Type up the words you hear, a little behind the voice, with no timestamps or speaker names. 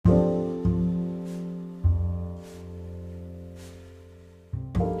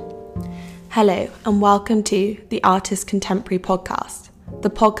Hello and welcome to the Artist Contemporary Podcast, the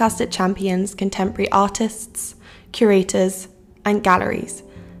podcast that champions contemporary artists, curators and galleries.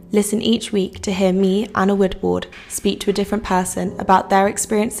 Listen each week to hear me, Anna Woodward, speak to a different person about their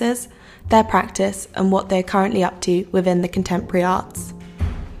experiences, their practice and what they're currently up to within the contemporary arts.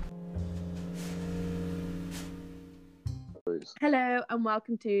 Hello and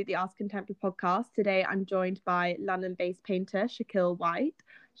welcome to the Artist Contemporary Podcast. Today I'm joined by London-based painter Shaqúelle Whyte.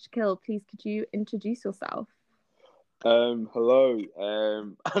 Shaqúelle, please could you introduce yourself? Hello.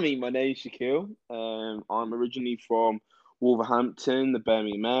 My name's Shaqúelle. I'm originally from Wolverhampton, the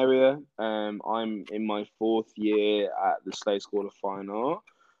Birmingham area. I'm in my fourth year at the Slade School of Fine Art,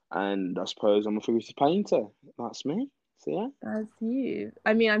 and I suppose I'm a figurative painter. That's me. So yeah. That's you.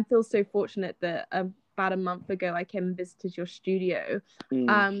 I feel so fortunate that about a month ago I came and visited your studio.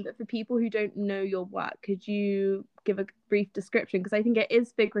 But for people who don't know your work, could you give a brief description? Because I think it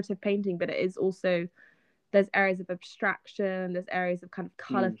is figurative painting, but it is also, there's areas of abstraction, there's areas of kind of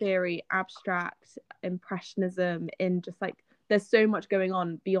colour theory, abstract, impressionism, in just like, there's so much going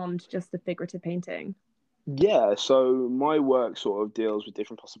on beyond just the figurative painting. Yeah, so my work sort of deals with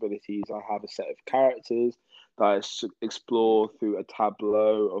different possibilities. I have a set of characters that I explore through a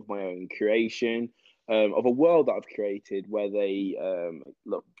tableau of my own creation, of a world that I've created where they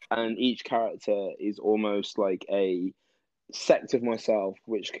look, and each character is almost like a sect of myself,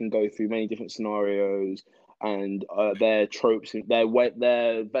 which can go through many different scenarios and their tropes,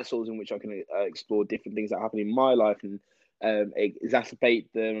 their vessels in which I can explore different things that happen in my life and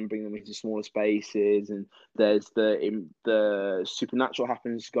exacerbate them and bring them into smaller spaces. And there's the supernatural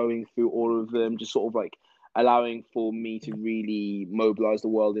happens going through all of them, just sort of like allowing for me to really mobilize the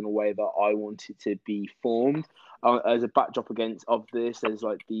world in a way that I want it to be formed. As a backdrop against of this, there's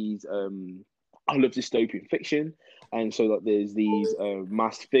like these I love dystopian fiction, and so like there's these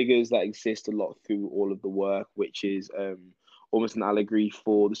masked figures that exist a lot through all of the work, which is almost an allegory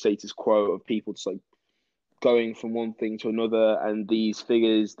for the status quo of people just like going from one thing to another. And these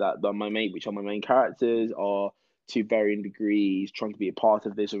figures which are my main characters, are to varying degrees trying to be a part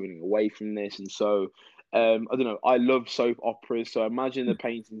of this or running away from this. And so I don't know, I love soap operas, so imagine the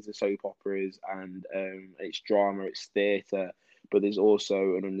paintings of soap operas, and it's drama, it's theatre, but there's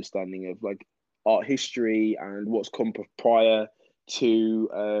also an understanding of like art history and what's come prior to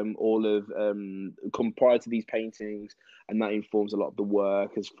come prior to these paintings, and that informs a lot of the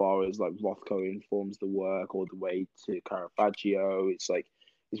work, as far as like Rothko informs the work, or the way to Caravaggio.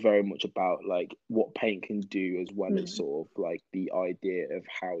 It's very much about like what paint can do, as well as sort of like the idea of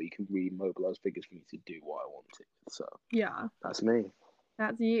how you can really mobilize figures for me to do what I want to. So Yeah, that's me.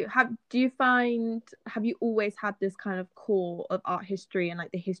 that's you. Have you always had this kind of core of art history and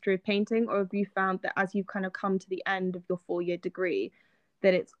like the history of painting, or have you found that as you've kind of come to the end of your 4-year degree,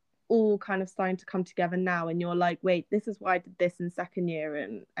 that it's all kind of starting to come together now, and you're like, wait, this is why I did this in second year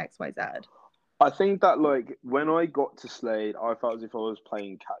and XYZ? I think that like when I got to Slade, I felt as if I was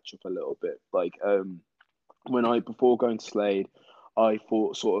playing catch up a little bit. Like before going to Slade, I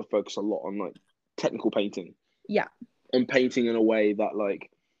thought sort of focused a lot on like technical painting. Yeah. And painting in a way that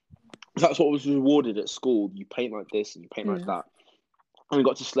like that's what was rewarded at school. You paint like this and you paint like that. And I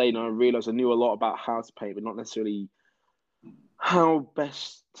got to Slade and I realized I knew a lot about how to paint, but not necessarily how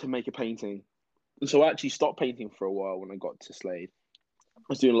best to make a painting. And so I actually stopped painting for a while when I got to Slade. I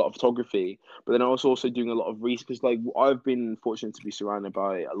was doing a lot of photography, but then I was also doing a lot of research, because like I've been fortunate to be surrounded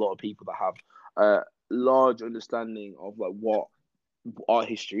by a lot of people that have a large understanding of like what art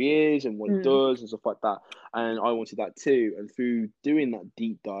history is and what it does and stuff like that. And I wanted that too. And through doing that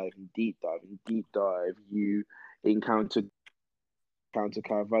deep dive, you encounter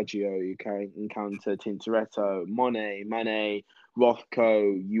Caravaggio, you can encounter Tintoretto, Monet, Manet,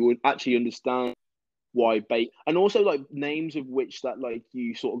 Rothko. You would actually understand why Bacon, and also like names of which that like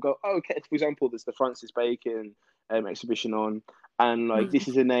you sort of go, oh, okay. For example, there's the Francis Bacon exhibition on, and like this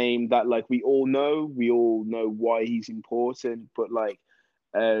is a name that like we all know why he's important, but like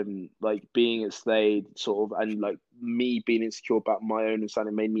being at Slade sort of, and like me being insecure about my own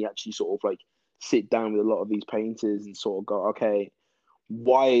understanding, made me actually sort of like sit down with a lot of these painters and sort of go, okay,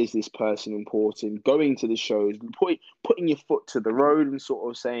 why is this person important? Going to the shows, putting your foot to the road and sort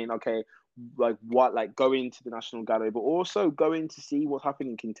of saying, okay, like what, like going to the National Gallery, but also going to see what's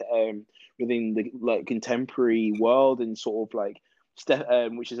happening within the like contemporary world, and sort of like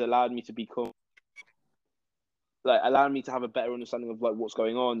which has allowed me to have a better understanding of like what's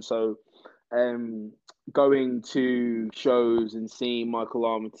going on. So going to shows and seeing Michael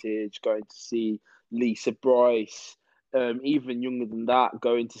Armitage, going to see Lisa Bryce, even younger than that,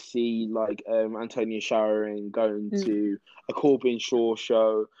 going to see like Antonia Showering, going to a Corbin Shaw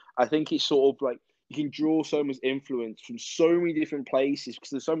show, I think it's sort of like you can draw so much influence from so many different places because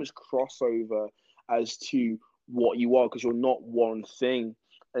there's so much crossover as to what you are because you're not one thing.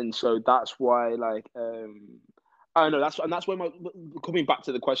 And so that's why, like, I don't know. That's why coming back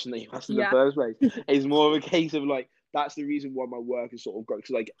to the question that you asked in the first place is more of a case of like that's the reason why my work is sort of great.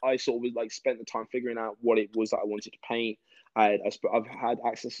 Because like I sort of was like spent the time figuring out what it was that I wanted to paint. I've had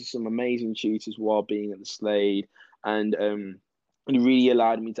access to some amazing tutors while being at the Slade, and it really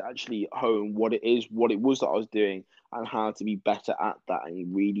allowed me to actually hone what it was that I was doing, and how to be better at that,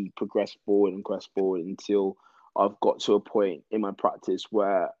 and really progress forward until I've got to a point in my practice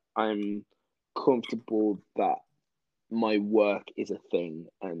where I'm comfortable that my work is a thing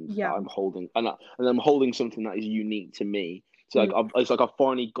and that I'm holding and I'm holding something that is unique to me. So like it's like I've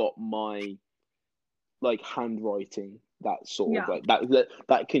finally got my like handwriting that sort of like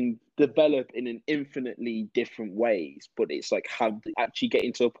that can develop in an infinitely different ways, but it's like actually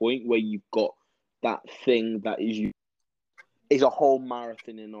getting to a point where you've got that thing that is a whole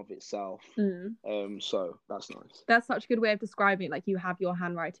marathon in of itself. So that's nice. That's such a good way of describing it. Like you have your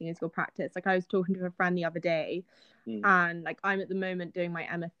handwriting as your practice. Like I was talking to a friend the other day, and like I'm at the moment doing my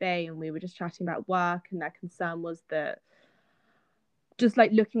MFA, and we were just chatting about work, and their concern was that just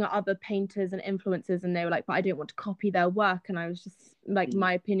like looking at other painters and influencers, and they were like, but I don't want to copy their work. And I was just like,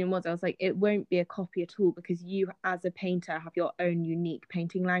 my opinion was, I was like, it won't be a copy at all, because you as a painter have your own unique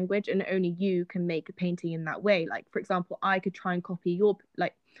painting language, and only you can make a painting in that way. Like for example, I try and copy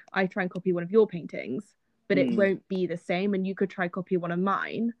one of your paintings, but it won't be the same. And you could try copy one of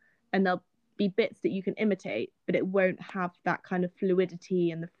mine, and there'll be bits that you can imitate, but it won't have that kind of fluidity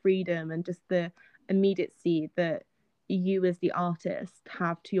and the freedom and just the immediacy that you as the artist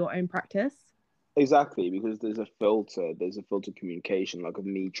have to your own practice. Exactly, because there's a filter communication, like of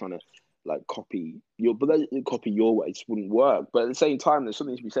me trying to like copy your way, it just wouldn't work. But at the same time, there's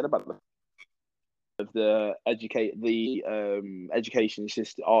something to be said about the education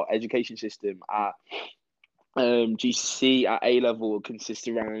system, our education system at GCSE at A level consists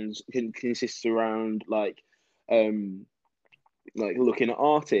around like looking at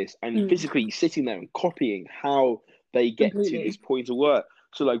artists and physically sitting there and copying how they get to this point of work.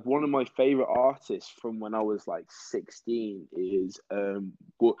 So like one of my favorite artists from when I was like 16 is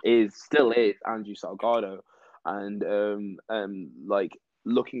still is Andrew Salgado, and like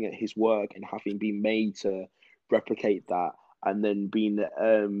looking at his work and having been made to replicate that, and then being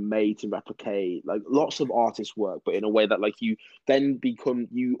made to replicate like lots of artists' work, but in a way that like you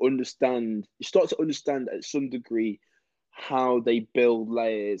start to understand at some degree how they build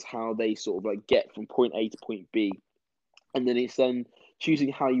layers, how they sort of like get from point A to point B, and then it's then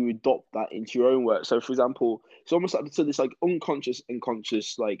choosing how you adopt that into your own work. So, for example, it's almost like this like unconscious and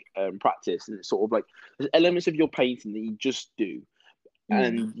conscious like practice, and it's sort of like there's elements of your painting that you just do,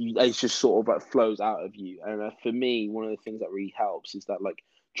 and it just sort of like flows out of you. And for me, one of the things that really helps is that like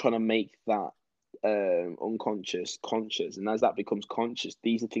trying to make that unconscious conscious, and as that becomes conscious,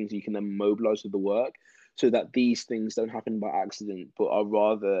 these are things you can then mobilize with the work, so that these things don't happen by accident, but are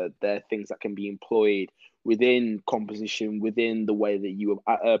rather they're things that can be employed within composition, within the way that you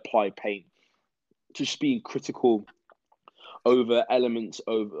apply paint, just being critical over elements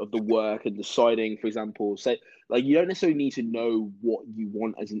of the work and deciding, for example, say like you don't necessarily need to know what you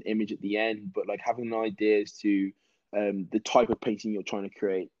want as an image at the end, but like having ideas to the type of painting you're trying to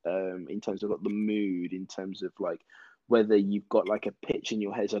create, in terms of like the mood, in terms of like whether you've got like a pitch in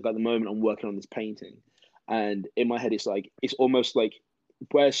your head. So like at the moment I'm working on this painting, and in my head it's almost like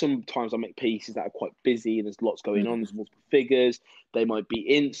where sometimes I make pieces that are quite busy and there's lots going on, there's multiple figures, they might be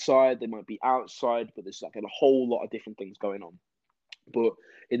inside, they might be outside, but there's like a whole lot of different things going on. But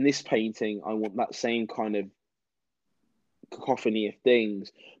in this painting, I want that same kind of cacophony of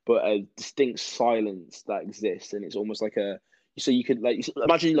things, but a distinct silence that exists, and it's almost like so you could like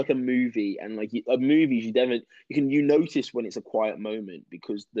imagine like a movie, and like a movie you notice when it's a quiet moment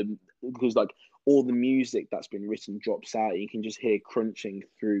because like all the music that's been written drops out. You can just hear crunching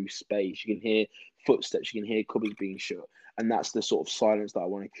through space. You can hear footsteps. You can hear cupboards being shut, and that's the sort of silence that I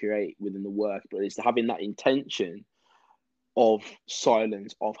want to create within the work. But it's having that intention of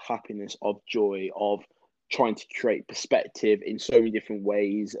silence, of happiness, of joy, of trying to create perspective in so many different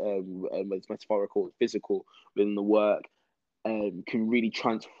ways, whether it's metaphorical or physical within the work, can really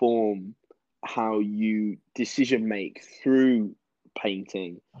transform how you decision make through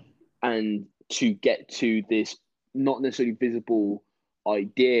painting, and to get to this not necessarily visible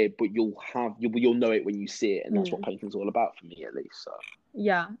idea, but you'll know it when you see it, and that's what painting's all about for me, at least. So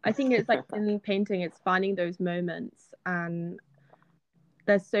yeah, I think it's like in painting, it's finding those moments, and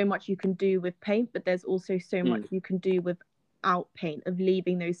there's so much you can do with paint, but there's also so much you can do with out paint, of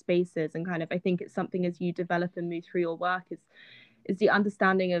leaving those spaces, and kind of, I think it's something as you develop and move through your work is the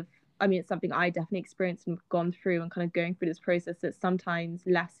understanding of, I mean, it's something I definitely experienced and gone through, and kind of going through this process, that sometimes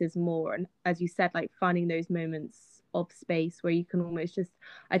less is more. And as you said, like finding those moments of space where you can almost just,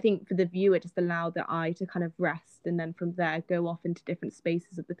 I think for the viewer, just allow the eye to kind of rest, and then from there go off into different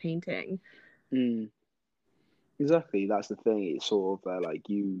spaces of the painting. Exactly, that's the thing. It's sort of like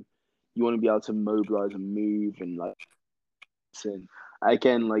you want to be able to mobilize and move, and like, and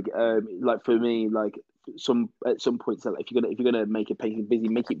again, like for me, like at some points, like if you're gonna make a painting busy,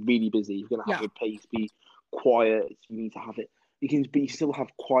 make it really busy. If you're gonna have Yeah. the pace be quiet, you need to have it. But you still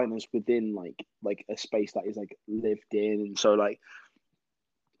have quietness within like a space that is like lived in. And so like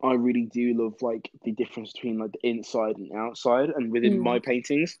I really do love like the difference between like the inside and outside, and within my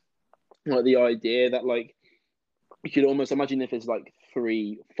paintings, like the idea that like you could almost imagine if there's like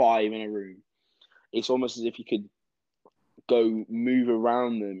 5 in a room. It's almost as if you could go move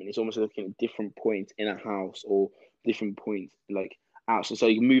around them, and it's almost looking at different points in a house, or different points like outside. So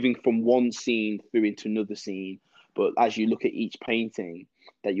you're moving from one scene through into another scene, but as you look at each painting,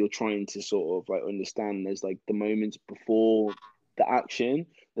 that you're trying to sort of like understand, there's like the moments before the action,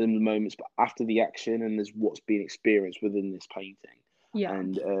 then the moments after the action, and there's what's being experienced within this painting. Yeah.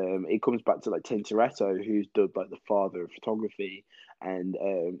 And it comes back to like Tintoretto, who's dubbed like the father of photography. And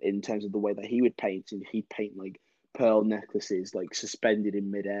in terms of the way that he would paint, and he'd paint like pearl necklaces like suspended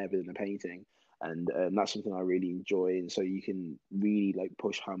in midair within the painting. And that's something I really enjoy. And so you can really like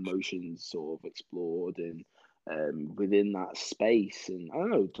push how emotions sort of explored, and within that space. And I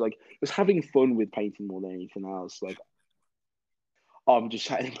don't know, like just having fun with painting more than anything else. Like I'm just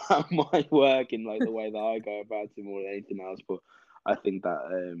chatting about my work and like the way that I go about it more than anything else. But I think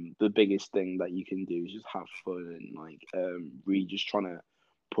that the biggest thing that you can do is just have fun, and like really just trying to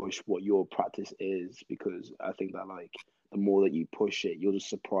push what your practice is, because I think that like the more that you push it, you'll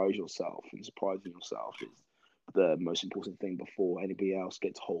just surprise yourself, and surprising yourself is the most important thing before anybody else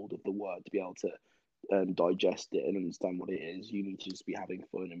gets hold of the work. To be able to digest it and understand what it is, you need to just be having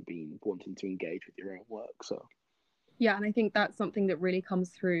fun and being wanting to engage with your own work. So Yeah, and I think that's something that really comes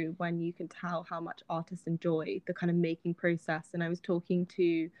through when you can tell how much artists enjoy the kind of making process. And I was talking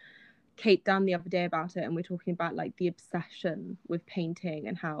to Kate Dunn the other day about it, and we're talking about like the obsession with painting,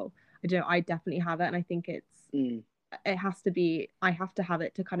 and how, I don't know, I definitely have it, and I think it has to be, I have to have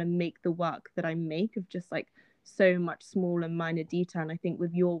it to kind of make the work that I make, of just like so much small and minor detail. And I think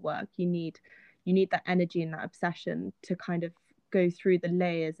with your work, you need that energy and that obsession to kind of go through the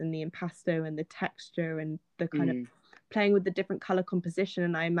layers and the impasto and the texture and the kind of playing with the different color composition.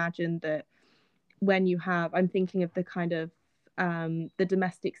 And I imagine that when you have, I'm thinking of the kind of the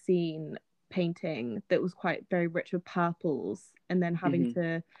domestic scene painting that was quite very rich with purples, and then having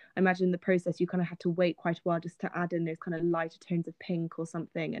to, I imagine the process, you kind of had to wait quite a while just to add in those kind of lighter tones of pink or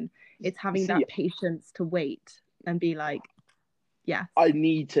something. And it's having that patience to wait and be like, yes, I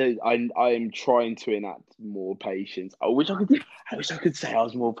need to. I am trying to enact more patience. I wish I could. I wish I could say I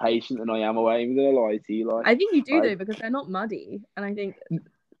was more patient than I am. I ain't gonna lie to you. I think you do I though, because they're not muddy, and I think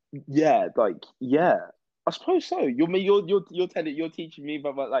yeah, I suppose so. You're teaching me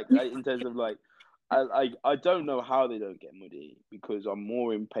about like in terms of like, I don't know how they don't get muddy, because I'm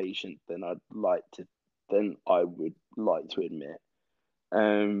more impatient than I would like to admit.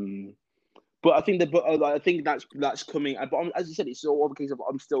 Um, but I think I think that's coming. But as you said, it's all a case of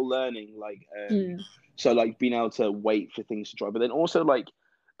I'm still learning. So like being able to wait for things to dry, but then also like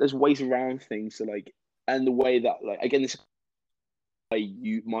there's ways around things. So like, and the way that like again this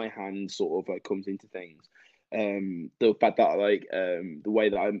my hand sort of like comes into things. The fact that like the way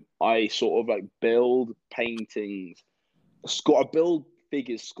that I sort of like build paintings, I build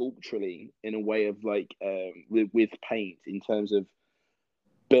figures sculpturally in a way of like with paint, in terms of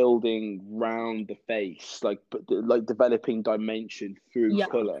building round the face, like developing dimension through yeah,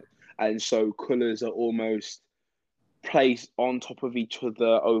 color. And so colors are almost placed on top of each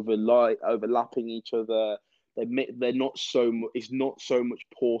other, overlapping each other. They're not so much. It's not so much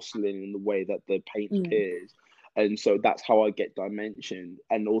porcelain in the way that the paint appears, and so that's how I get dimension.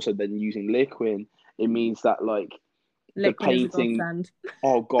 And also, then using liquid, it means that like the liquid is a painting. godsend.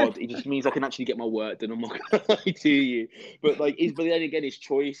 Oh God, it just means I can actually get my work done. I'm not gonna lie to you, but but then again, it's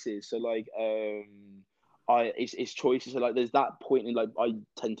choices. So like, it's choices. So like, there's that point in like I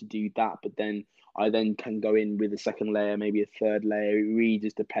tend to do that, but then I then can go in with a second layer, maybe a third layer. It really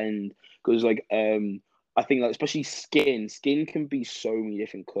just depends, because like I think like especially skin can be so many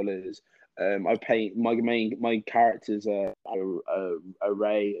different colors. I paint my characters are a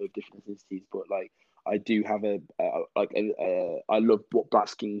array of different ethnicities, but like I do have I love what black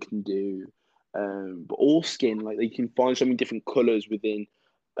skin can do. but all skin, like you can find so many different colors within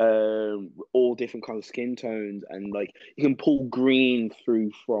all different kinds of skin tones, and like you can pull green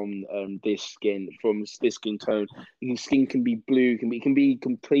through from this skin tone. Skin can be blue, it can be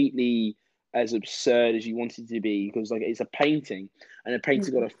completely as absurd as you want it to be, because like it's a painting, and a painting's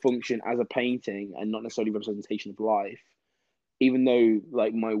got to function as a painting and not necessarily representation of life. Even though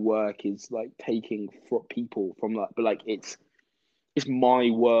like my work is like taking people from that, but like it's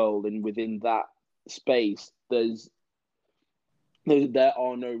my world, and within that space there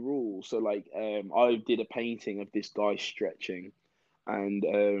are no rules. So like I did a painting of this guy stretching, and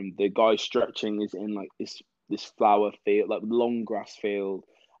the guy stretching is in like this flower field, like long grass field,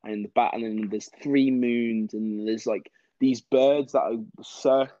 and in the back, and then there's 3 moons, and there's like these birds that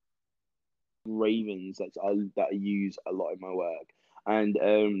are ravens that I use a lot in my work. And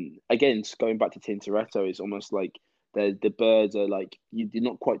again, going back to Tintoretto, it's almost like the birds are like you're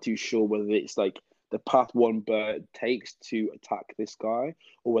not quite too sure whether it's like the path one bird takes to attack this guy,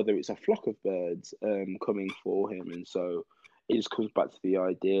 or whether it's a flock of birds coming for him. And so it just comes back to the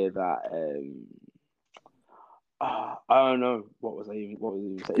idea that I don't know what was I even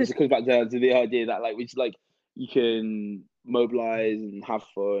saying. It just comes back to the idea that like you can mobilize and have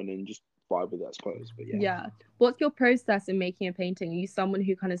fun and just vibe with it, I suppose. But yeah. What's your process in making a painting? Are you someone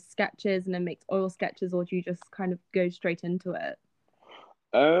who kind of sketches and then makes oil sketches, or do you just kind of go straight into it?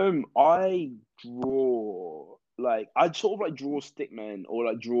 I draw, like I sort of like draw stickmen, or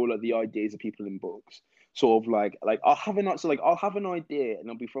like draw like the ideas of people in books. Sort of like I'll have an idea, and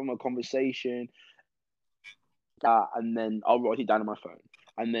it'll be from a conversation, and then I'll write it down on my phone,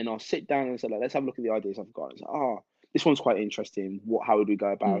 and then I'll sit down and say like, let's have a look at the ideas I've got. It's like, this one's quite interesting. How would we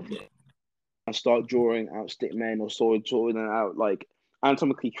go about it? I start drawing out stickmen, or start drawing out like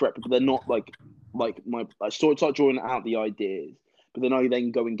anatomically correct, but they're not like I start drawing out the ideas, but then I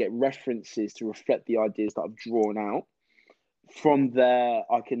then go and get references to reflect the ideas that I've drawn out. From there,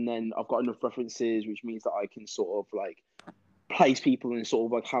 I've got enough references, which means that I can sort of like place people and sort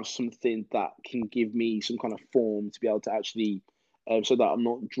of like have something that can give me some kind of form to be able to actually, so that I'm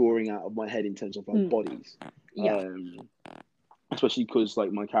not drawing out of my head in terms of like bodies. Yeah. Especially because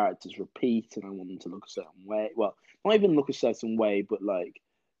like my characters repeat, and I want them to look a certain way. Well, not even look a certain way, but like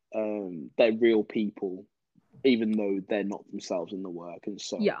they're real people, even though they're not themselves in the work. And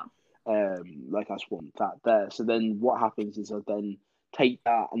so like I just want that there. So then what happens is I then take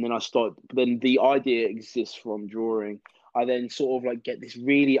that, and then then the idea exists from drawing. I then sort of like get this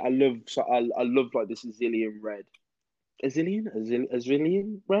really I love like this azillion red.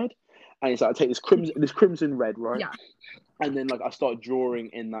 Azillion red? And it's like I take this crimson red, right? Yeah. And then like I start drawing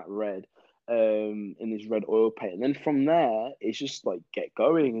in that red, in this red oil paint. And then from there it's just like get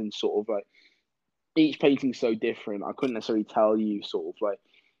going, and sort of like each painting's so different. I couldn't necessarily tell you sort of like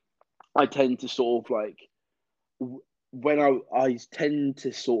I tend to sort of like when I tend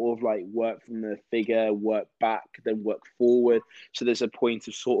to sort of like work from the figure, work back, then work forward. So there's a point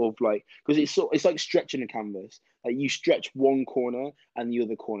of sort of like, because it's like stretching a canvas. Like you stretch one corner and the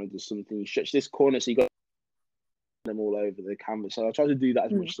other corner does something. You stretch this corner, so you got them all over the canvas. So I try to do that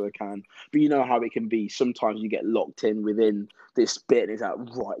as much as I can. But you know how it can be. Sometimes you get locked in within this bit, and it's like,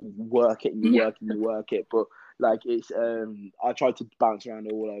 right, you work it and you work and you work it. But like it's I try to bounce around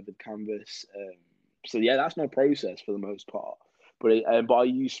all over the canvas. So yeah, that's my process for the most part. But I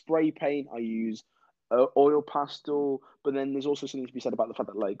use spray paint, I use oil pastel, but then there's also something to be said about the fact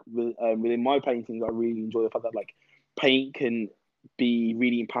that like within my paintings, I really enjoy the fact that like paint can be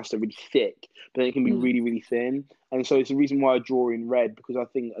really impasto, really thick, but then it can be really, really thin. And so it's the reason why I draw in red, because I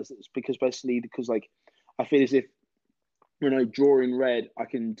think it's because like I feel as if when I draw in red, I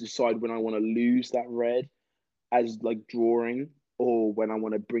can decide when I want to lose that red as like drawing, or when I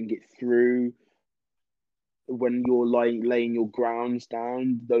want to bring it through. When you're laying your grounds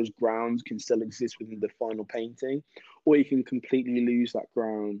down, those grounds can still exist within the final painting, or you can completely lose that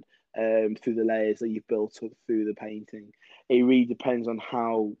ground through the layers that you've built up through the painting. It really depends on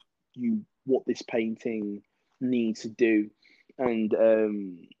what this painting needs to do, and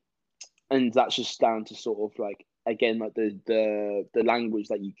that's just down to sort of like, again, like the language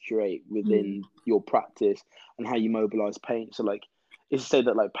that you create within your practice and how you mobilize paint. So like it's to say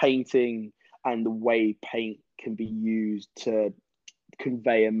that like painting and the way paint can be used to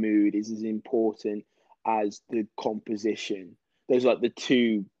convey a mood is as important as the composition. Those are like the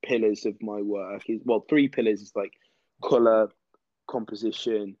 2 pillars of my work. Well, 3 pillars is like color,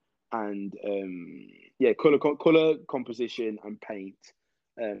 composition, and color, composition, and paint.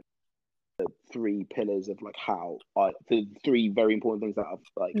 3 pillars of like the 3 very important things that I've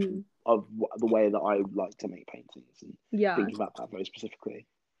like of the way that I like to make paintings, and think about that very specifically.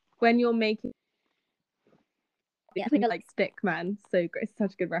 When you're making like stick man. So great,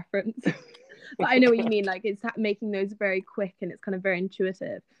 such a good reference. But I know what you mean. Like it's making those very quick and it's kind of very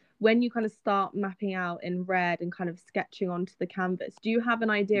intuitive. When you kind of start mapping out in red and kind of sketching onto the canvas, do you have an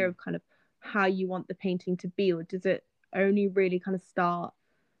idea of kind of how you want the painting to be, or does it only really kind of start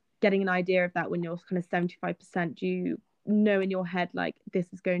getting an idea of that when you're kind of 75%? Do you know in your head like this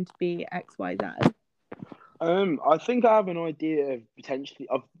is going to be X, Y, Z? I think I have an idea of potentially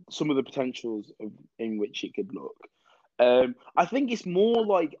of some of the potentials in which it could look. I think it's more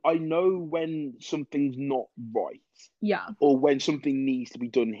like I know when something's not right, Yeah. or when something needs to be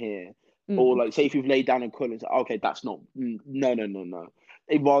done here, or like say if you've laid down a colour, it's like, okay, that's not no.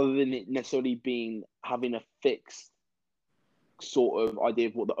 Rather than it necessarily being having a fixed sort of idea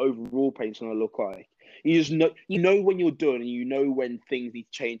of what the overall paint's going to look like. You just know, when you're done, and you know when things need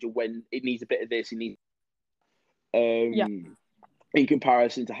to change, or when it needs a bit of this, it needs. In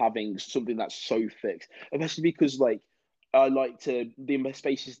comparison to having something that's so fixed, especially because like I like to the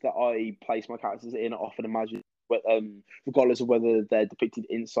spaces that I place my characters in are often imagined, but regardless of whether they're depicted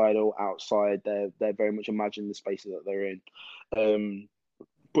inside or outside, they're very much imagining the spaces that they're in,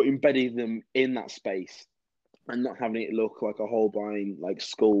 but embedding them in that space and not having it look like a Holbein like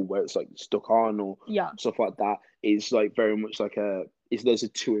skull where it's like stuck on or stuff like that is like very much like there's a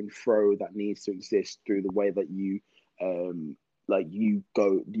to and fro that needs to exist through the way that you like you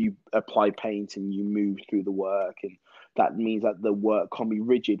apply paint and you move through the work, and that means that the work can't be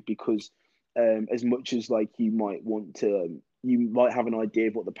rigid because as much as like you might have an idea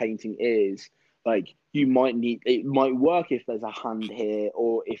of what the painting is, like it might work if there's a hand here,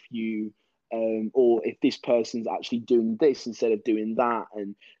 or if this person's actually doing this instead of doing that,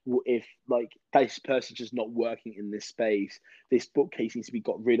 and if like this person's just not working in this space, this bookcase needs to be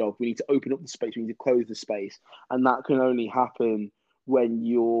got rid of. We need to open up the space. We need to close the space, and that can only happen when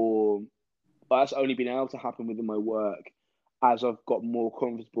that's only been able to happen within my work as I've got more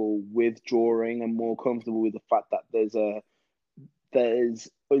comfortable with drawing and more comfortable with the fact that there's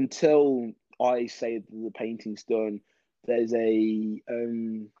until I say that the painting's done, there's you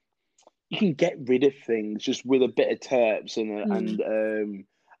can get rid of things just with a bit of terps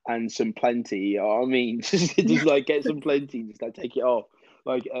and some plenty. You know what I mean, just like get some plenty, just like take it off.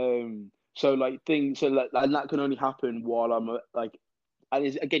 Like so like things so like and that can only happen while I'm like, and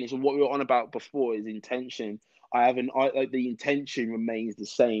it's what we were on about before is intention. Like the intention remains the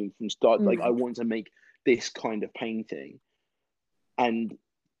same from start. Like I want to make this kind of painting, and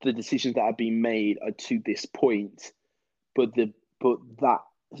the decisions that have been made are to this point, but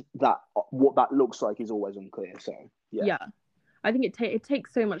that what that looks like is always unclear. So yeah. I think it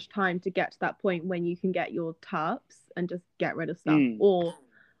takes so much time to get to that point when you can get your terps and just get rid of stuff, or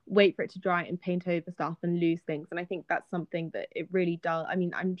wait for it to dry and paint over stuff and lose things. And I think that's something that it really does. I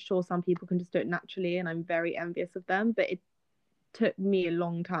mean, I'm sure some people can just do it naturally, and I'm very envious of them, but it took me a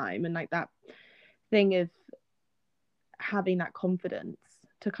long time, and like that thing of having that confidence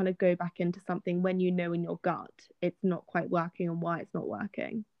to kind of go back into something when you know in your gut it's not quite working and why it's not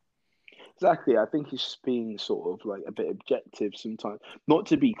working. Exactly. I think it's just being sort of like a bit objective sometimes, not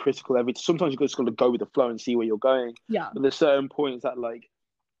to be critical. Sometimes you just got to go with the flow and see where you're going. Yeah. But there's certain points that like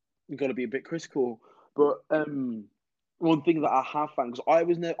you got to be a bit critical. But one thing that I have found,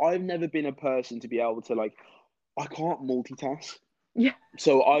 because I've never been a person to be able to like, I can't multitask. Yeah.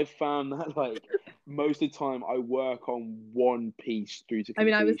 So I've found that like most of the time I work on one piece through to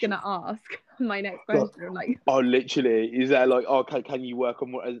completion. I mean, I was gonna ask my next question, like, literally, is there like, okay, can you work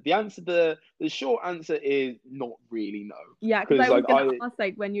on what? The answer, the short answer is not really no. Yeah, because I was gonna ask,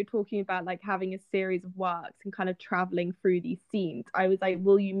 like, when you're talking about like having a series of works and kind of traveling through these scenes, I was like,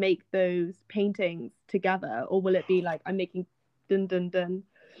 will you make those paintings together, or will it be like I'm making dun dun dun,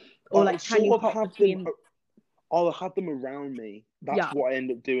 or like can you hop between? I'll have them around me. That's what I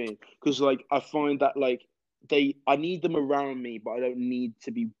end up doing, because like I find that like I need them around me, but I don't need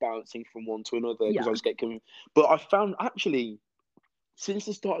to be bouncing from one to another because I just get But I found actually since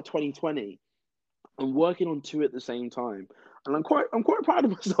the start of 2020, I'm working on two at the same time, and I'm quite proud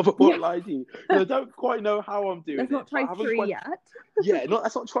of myself. I won't lie to you. I don't quite know how I'm doing. Let's not try three yet.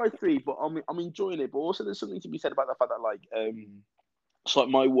 Let's not try three, but I'm enjoying it. But also, there's something to be said about the fact that like it's like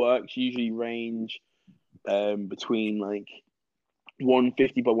my works usually range between like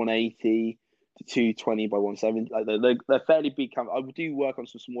 150 by 180 to 220 by 170. Like they're fairly big canvas. I do work on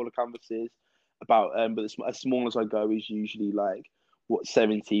some smaller canvases, but as small as I go is usually like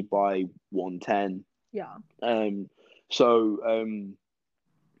 70 by 110. Yeah.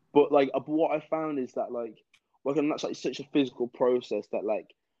 But like what I found is that like working on that's like such a physical process that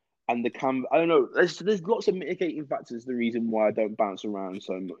like, and the I don't know. There's lots of mitigating factors. The reason why I don't bounce around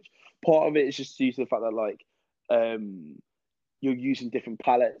so much. Part of it is just due to the fact that like you're using different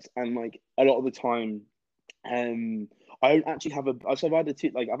palettes, and like a lot of the time, I don't actually have a. So I've had a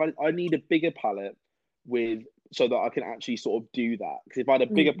two, like I need a bigger palette with so that I can actually sort of do that. Because if I had a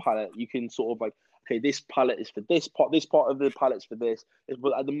bigger palette, you can sort of like, okay, this palette is for this part of the palette's for this.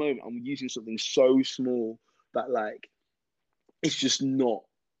 But at the moment, I'm using something so small that like it's just not.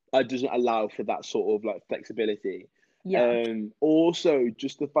 It doesn't allow for that sort of like flexibility. Yeah. Also,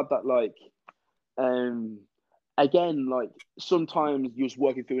 just the fact that like, again, like sometimes you're just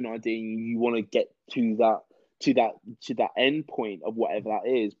working through an idea and you want to get to that end point of whatever that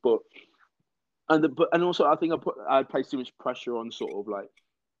is, but also I think I place too much pressure on sort of like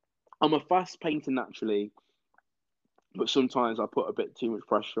I'm a fast painter naturally, but sometimes I put a bit too much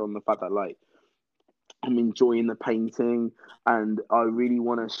pressure on the fact that like I'm enjoying the painting and I really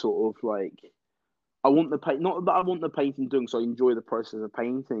want to sort of like I want the paint not that I want the painting done, so I enjoy the process of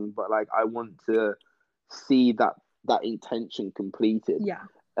painting, but like I want to see that intention completed. Yeah.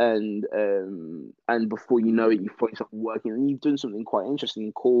 And before you know it, you find yourself working and you've done something quite interesting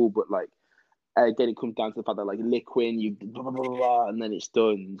and cool, but like again, it comes down to the fact that like liquid, you blah, blah, blah, blah, and then it's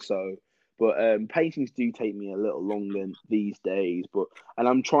done. So, but paintings do take me a little longer these days. But and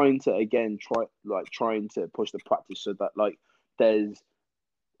I'm trying to again trying to push the practice so that like there's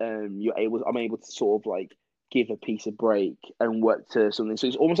I'm able to sort of like give a piece a break and work to something. So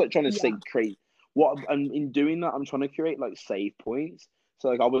it's almost like trying to Yeah. create and in doing that, I'm trying to create like save points. So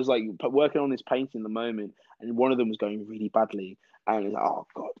like I was like working on this painting at the moment, and one of them was going really badly, and it's like, oh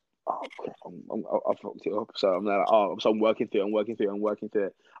god, oh crap, I fucked it up. So I'm like, so I'm working through it, I'm working through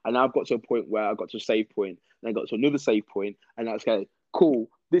it, and now I've got to a point where I got to a save point, and I got to another save point, and that's okay, cool.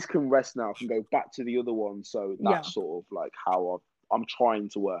 This can rest now. I can go back to the other one. So Yeah. that's sort of like how I'm trying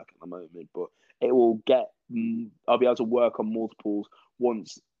to work at the moment, but it will get. I'll be able to work on multiples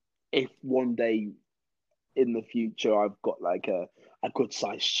once, if one day in the future I've got like a good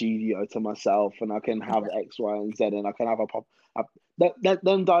sized studio to myself, and I can have X, Y, and Z, and I can have a pop.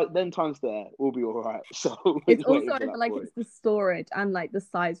 Then times there will be all right. So It's waiting also, I for feel that like point. it's the storage and like the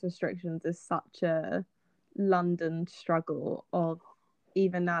size restrictions is such a London struggle of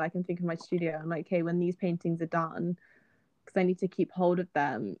even now. I can think of my studio. I'm like, okay, when these paintings are done, because I need to keep hold of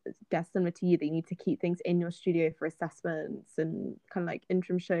them. They're similar to you. They need to keep things in your studio for assessments and kind of like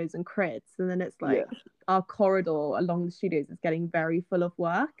interim shows and crits. And then it's Yeah. like our corridor along the studios is getting very full of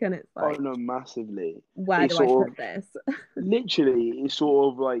work. And it's Oh like, no, massively. where It's do I sort of put this? literally. It's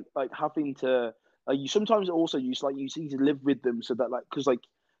sort of like having to. You sometimes also use like you need to live with them so that like because like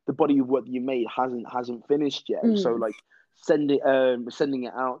the body of work that you made hasn't finished yet. So like sending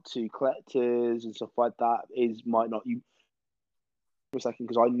it out to collectors and stuff like that might not you for a second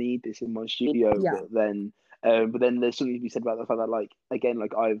because I need this in my studio. Yeah. But then there's something to be said about the fact that like again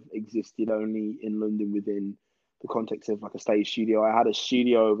like I've existed only in London within the context of like a stage studio. I had a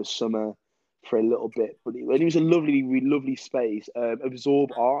studio over summer for a little bit, but it was a lovely, really lovely space.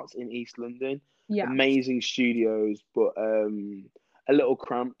 Absorb Arts in East London, Yeah. amazing studios, but a little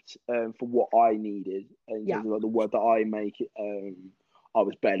cramped for what I needed in Yeah. terms of like the work that I make. I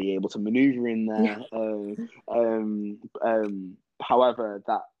was barely able to maneuver in Yeah. there. However,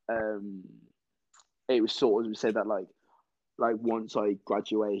 that it was sort of said that like once I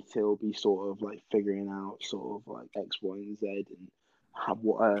graduate, it'll be sort of like figuring out sort of like X, Y, and Z, and have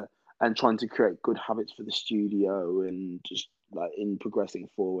and trying to create good habits for the studio, and just like in progressing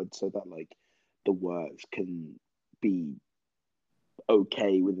forward, so that like the works can be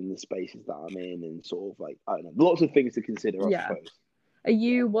okay within the spaces that I'm in, and sort of like I don't know, lots of things to consider, I Yeah. suppose.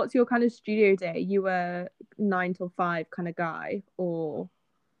 What's your kind of studio day? Are you a 9 till 5 kind of guy or?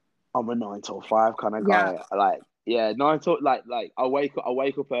 I'm a 9 till 5 kind of Yeah. guy. Like, yeah, nine till like I wake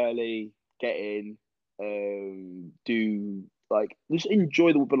up early, get in, do like just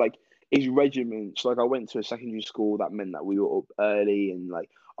enjoy but like it's regiments. Like I went to a secondary school that meant that we were up early, and like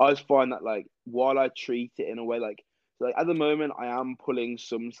I always find that like while I treat it in a way like at the moment I am pulling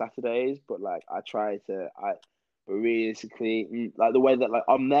some Saturdays, but like I try to but realistically like the way that like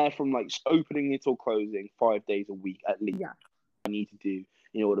I'm there from like opening it or closing 5 days a week at least. Yeah. I need to do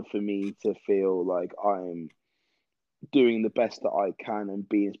in order for me to feel like I'm doing the best that I can and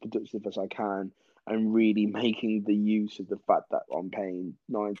being as productive as I can, and really making the use of the fact that I'm paying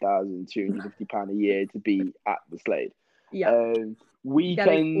 £9,250 a year to be at the Slade. Yeah. Getting all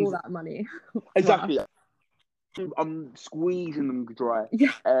Weekends, that money. exactly. I'm squeezing them dry.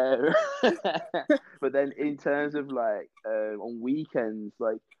 Yeah. But then in terms of like on weekends,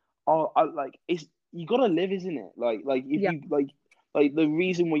 like it's you gotta live, isn't it? Like if Yeah. you like the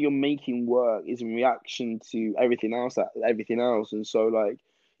reason why you're making work is in reaction to everything else, and so like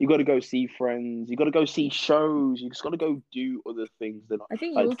You got to go see friends. You got to go see shows. You just got to go do other things. That I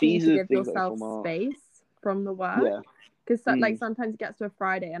think you like also need these to are the give things that are yourself from art. space from the work, Yeah. because like sometimes it gets to a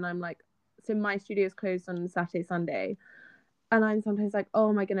Friday and I'm like, so my studio is closed on Saturday, Sunday, and I'm sometimes like,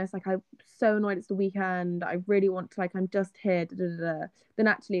 oh my goodness, like I'm so annoyed it's the weekend. I really want to, like, I'm just here. Da, da, da. Then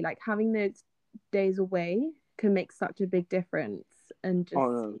actually, like, having those days away can make such a big difference, and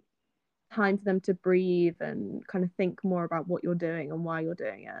just time for them to breathe and kind of think more about what you're doing and why you're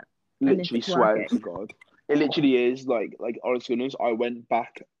doing it. Literally swear to God. It literally is like honest goodness. I went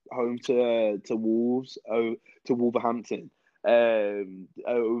back home to Wolves, to Wolverhampton,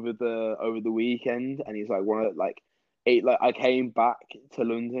 over the weekend, and he's like I came back to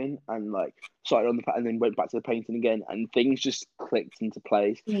London and like started on and then went back to the painting again, and things just clicked into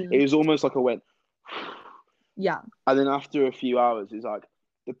place. It was almost like I went, yeah, and then after a few hours, it's like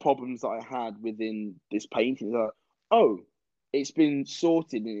the problems that I had within this painting, like, oh, it's been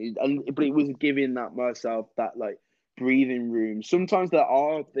sorted, but it was giving that myself that like breathing room. Sometimes there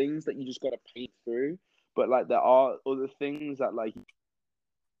are things that you just got to paint through, but like there are other things that like.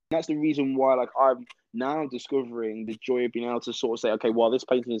 That's the reason why like I'm now discovering the joy of being able to sort of say, okay, well, this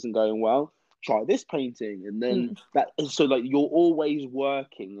painting isn't going well, try this painting, and then that is so like you're always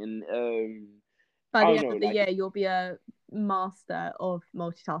working, and by the end of the year you'll be a master of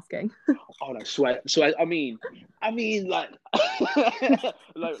multitasking. Oh no, sweat. So I mean, like,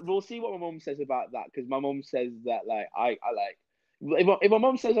 like we'll see what my mom says about that, because my mom says that like I like if my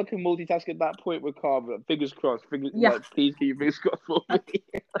mom says I can multitask at that point with Carver, fingers crossed. Like, please keep your fingers crossed for me.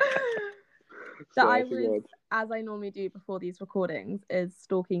 That I was, as I normally do before these recordings, is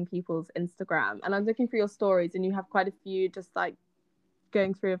stalking people's Instagram, and I'm looking through your stories, and you have quite a few just like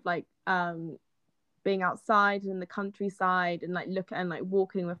going through of like being outside in the countryside and like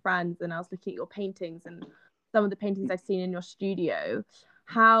walking with friends, and I was looking at your paintings and some of the paintings I've seen in your studio.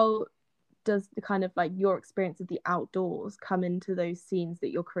 How does the kind of like your experience of the outdoors come into those scenes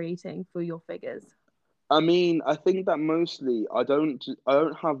that you're creating for your figures? I mean, I think that mostly I don't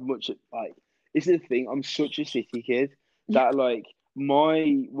have much like. This is the thing. I'm such a city kid that like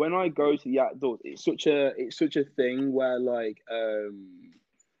when I go to the outdoors, it's such a thing where like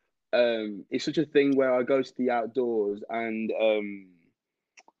it's such a thing where I go to the outdoors and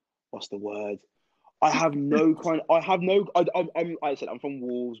what's the word? I have no I'm like I said, I'm from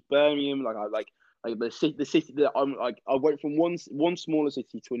Wolves, Birmingham. Like I like the city that I'm like. I went from one smaller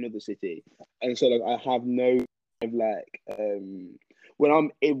city to another city, and so like I have no like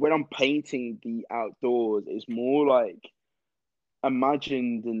when I'm painting the outdoors, it's more like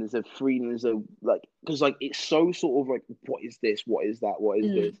imagined, and there's a freedom, there's a like, because like it's so sort of like, what is this, what is that, what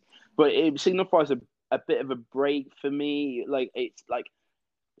is this, but it signifies a bit of a break for me. Like it's like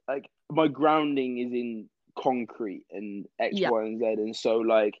my grounding is in concrete and X, Y, and Z, and so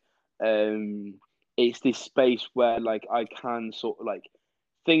like it's this space where like I can sort of like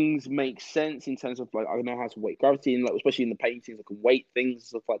things make sense in terms of like I know how to weight gravity, and like especially in the paintings I can weight things and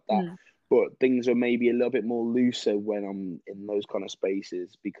stuff like that. But things are maybe a little bit more looser when I'm in those kind of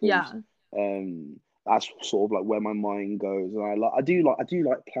spaces, because that's sort of like where my mind goes. And I do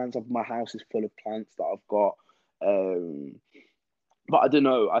like plants. My house is full of plants that I've got. But I don't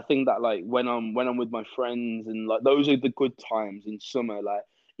know. I think that like when I'm with my friends, and like those are the good times in summer. Like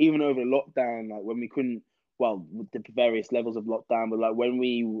even over lockdown, like when we couldn't, well, with the various levels of lockdown, but like when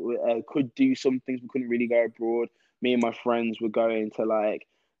we could do some things, we couldn't really go abroad. Me and my friends were going to like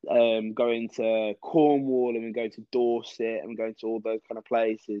going to Cornwall, and we go to Dorset, and we go to all those kind of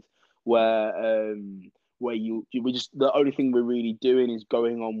places where we just, the only thing we're really doing is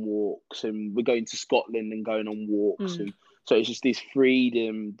going on walks, and we're going to Scotland and going on walks, and so it's just this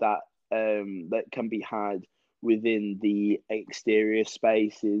freedom that that can be had within the exterior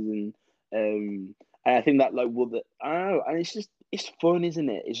spaces, and I think that like and it's fun, isn't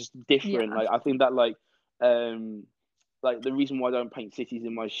it? It's just different. Like I think that like the reason why I don't paint cities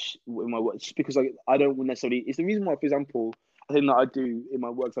in my work is just because like I don't necessarily. It's the reason why, for example, I think that I do in my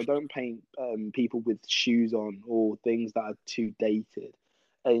works, I don't paint people with shoes on or things that are too dated,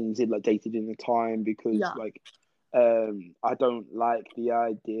 and like dated in the time, because like I don't like the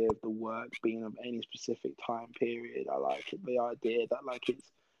idea of the work being of any specific time period. I like the idea that like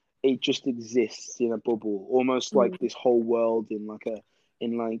it just exists in a bubble, almost like this whole world in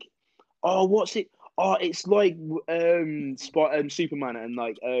like oh, what's it? Oh, it's like Superman, and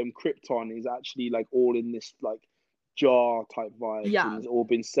like Krypton is actually like all in this like jar type vibes, and it's all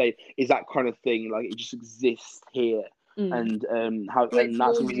been saved. Is that kind of thing? Like it just exists here, and how, so and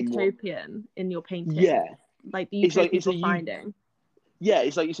that's more the reason utopian in your painting. Yeah, like the utopia you're finding. Yeah,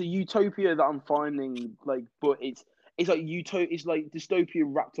 it's a utopia that I'm finding, like, but it's like it's like dystopia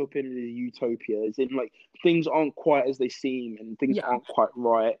wrapped up in utopia. As in, like, things aren't quite as they seem, and things aren't quite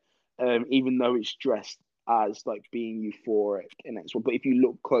right. Even though it's dressed as like being euphoric and that's what. But if you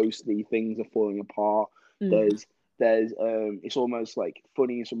look closely, things are falling apart. There's it's almost like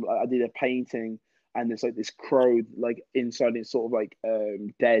funny. So I did a painting, and there's like this crow like inside. It's sort of like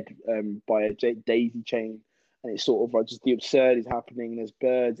dead by a daisy chain, and it's sort of like just the absurd is happening. There's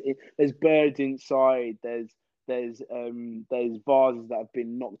birds. There's birds inside. There's vases that have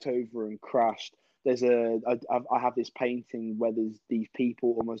been knocked over and crashed. I have this painting where there's these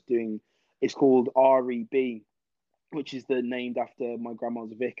people almost doing. It's called REB, which is named after my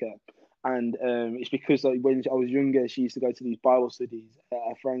grandma's vicar. And it's because like when I was younger, she used to go to these Bible studies at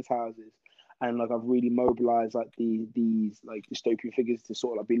her friends' houses, and like I've really mobilized like these like dystopian figures to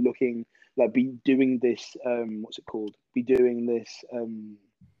sort of like be looking like be doing this what's it called? Be doing this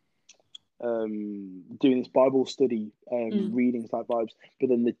doing this Bible study readings type vibes. But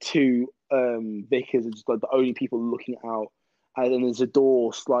then the two vicars are just like the only people looking out, and then there's a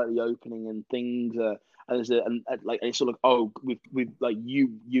door slightly opening, and things are. And there's and it's sort of like, oh, we've like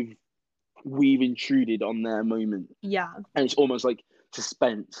we've intruded on their moment. Yeah. And it's almost like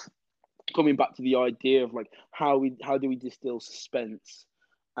suspense. Coming back to the idea of like how do we distill suspense,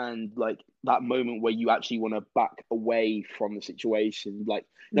 and like that moment where you actually want to back away from the situation, like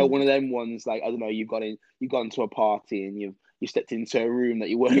one of them ones, like I don't know, you've gone to a party and you stepped into a room that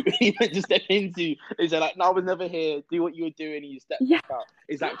you weren't really meant to step into. Is like, no, I was never here. Do what you were doing, and you step back out.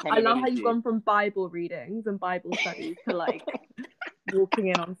 Is that kind of? I love energy. how you've gone from Bible readings and Bible studies to like walking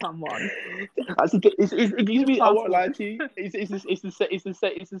in on someone. It gives me. I won't lie to you. It gives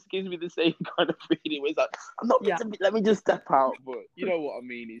me the same kind of feeling. Where it's like, I'm not. Let me just step out. But you know what I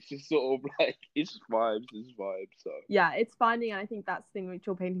mean. It's just sort of like it's vibes. So yeah, it's finding. And I think that's the thing which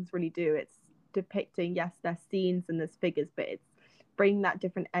your paintings really do. It's depicting. Yes, there's scenes and there's figures, but it's bringing that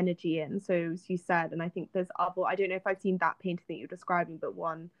different energy in. So as you said, and I think there's other. I don't know if I've seen that painting that you're describing, but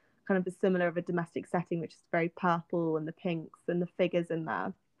one kind of a similar of a domestic setting, which is very purple and the pinks and the figures in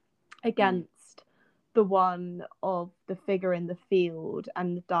there against the one of the figure in the field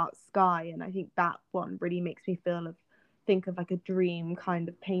and the dark sky. And I think that one really makes me think of like a dream kind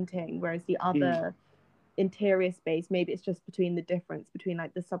of painting, whereas the other interior space, maybe it's just between the difference between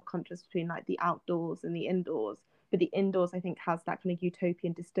like the subconscious between like the outdoors and the indoors, but the indoors I think has that kind of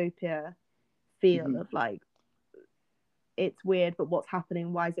utopian dystopia feel of like it's weird, but what's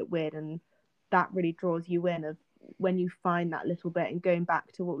happening, why is it weird? And that really draws you in of when you find that little bit, and going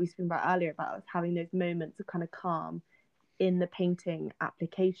back to what we spoke about earlier about having those moments of kind of calm in the painting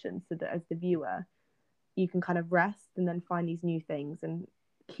application, so that as the viewer you can kind of rest and then find these new things and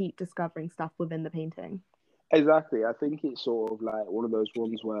keep discovering stuff within the painting. Exactly. I think it's sort of like one of those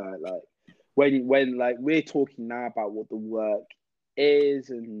ones where like when like we're talking now about what the work is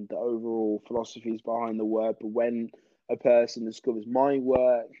and the overall philosophies behind the work, but when a person discovers my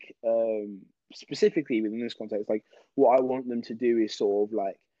work, specifically within this context, like what I want them to do is sort of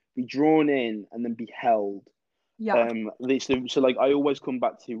like be drawn in and then be held. Yeah. So like I always come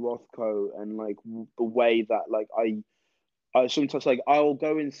back to Rothko and like the way that like I sometimes like I'll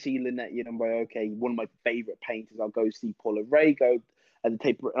go and see Lynette Youngboy, okay, one of my favorite painters. I'll go see Paula Rego at the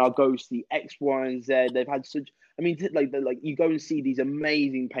tape, and I'll go see X, Y, and Z. They've had such. I mean, like you go and see these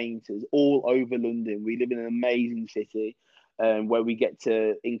amazing painters all over London. We live in an amazing city, where we get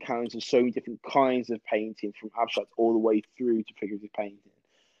to encounter so many different kinds of painting, from abstract all the way through to figurative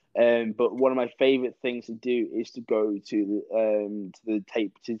painting. But one of my favorite things to do is to go to the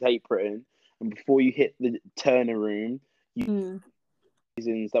tape written, and before you hit the Turner room.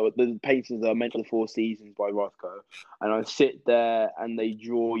 Seasons that were the paintings that are meant for the Four Seasons by Rothko, and I sit there and they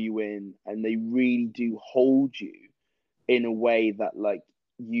draw you in, and they really do hold you in a way that like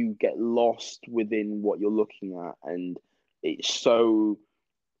you get lost within what you're looking at, and it's so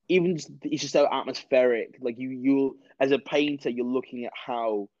it's just so atmospheric. Like you as a painter, you're looking at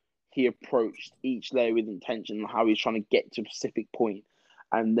how he approached each layer with intention and how he's trying to get to a specific point.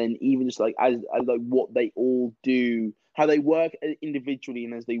 And then even just like as like what they all do, how they work individually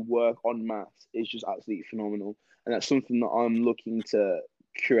and as they work en masse is just absolutely phenomenal. And that's something that I'm looking to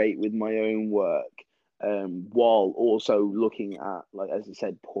create with my own work, while also looking at, like as I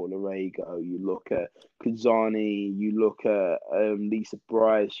said, Paula Rego. You look at Kazani, you look at Lisa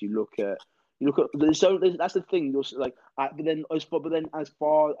Bryce, you look at that's the thing. You're like, but then as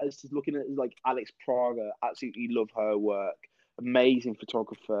far as just looking at like Alex Praga, absolutely love her work. Amazing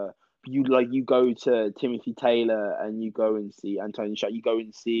photographer. You go to Timothy Taylor and you go and see Antonia Shaw. You go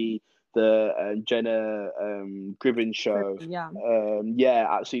and see the Jenna Griven show. Yeah. Yeah,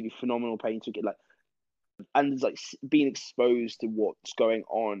 absolutely phenomenal painter. Like and it's like being exposed to what's going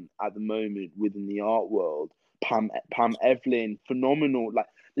on at the moment within the art world. Pam Evelyn, phenomenal. Like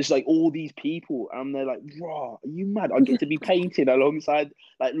there's like all these people, and they're like, "Raw, are you mad? I get to be painting alongside,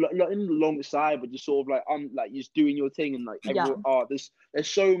 like not alongside, but just sort of like like just doing your thing and like everyone art. There's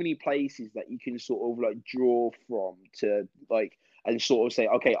so many places that you can sort of like draw from to like and sort of say,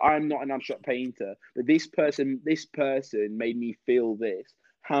 okay, I'm not an abstract painter, but this person made me feel this.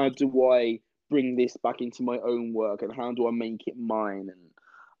 How do I bring this back into my own work, and how do I make it mine? And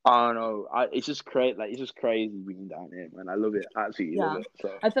I don't know. It's just crazy. Like it's just crazy being down here, man. I love it. I absolutely love it.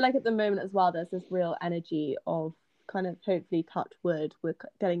 So I feel like at the moment as well, there's this real energy of kind of hopefully touch wood. We're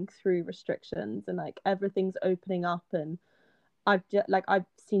getting through restrictions and like everything's opening up. And I've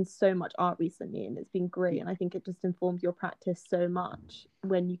seen so much art recently, and it's been great. And I think it just informs your practice so much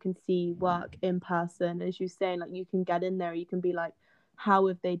when you can see work in person. As you say, like you can get in there, you can be like, how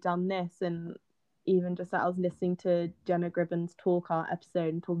have they done this? And even just that I was listening to Jenna Gribben's talk art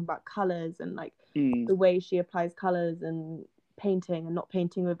episode and talking about colors and like the way she applies colors and painting and not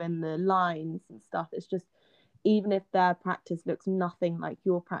painting within the lines and stuff. It's just, even if their practice looks nothing like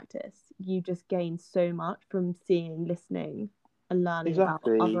your practice, you just gain so much from seeing, listening and learning about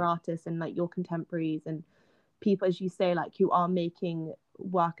other artists and like your contemporaries and people, as you say, like who are making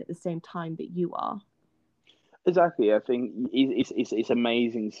work at the same time that you are. Exactly. I think it's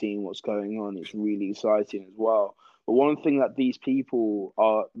amazing seeing what's going on. It's really exciting as well. But one thing that these people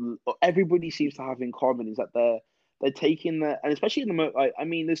are, everybody seems to have in common is that they're taking the, and especially in the like, I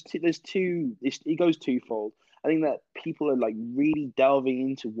mean, it goes twofold. I think that people are like really delving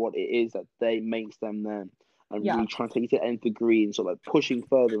into what it is that they makes them them, and really trying to take it to the nth degree and sort of like pushing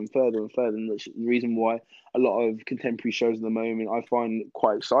further and further and further. And that's the reason why a lot of contemporary shows at the moment I find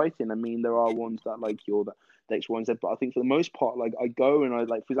quite exciting. I mean, there are ones that like you're that X, Y, and Z. But I think for the most part, like I go and I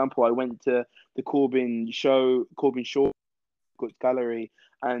like, for example, I went to the Corbin Shaw gallery,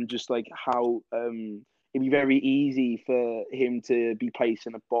 and just like how it'd be very easy for him to be placed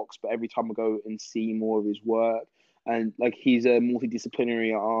in a box. But every time I go and see more of his work, and like he's a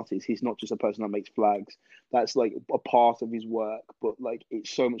multidisciplinary artist, he's not just a person that makes flags. That's like a part of his work, but like it's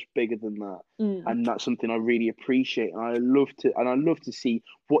so much bigger than that. And that's something I really appreciate, and I love to see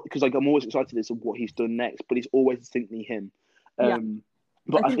what, because like I'm always excited as to what he's done next, but it's always distinctly him.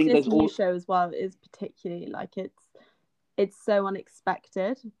 But I think this new show as well is particularly like it's so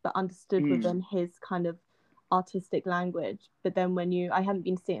unexpected but understood within his kind of artistic language. But then I haven't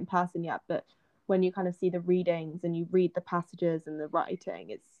been to see it in person yet, but when you kind of see the readings and you read the passages and the writing,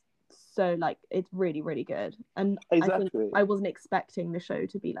 it's so like it's really, really good. And I think I wasn't expecting the show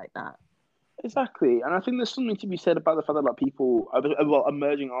to be like that. Exactly, and I think there's something to be said about the fact that like people, well,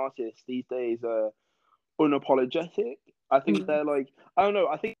 emerging artists these days are unapologetic. I think they're like, I don't know.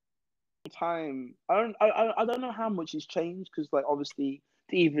 I think time, I don't know how much has changed, because like obviously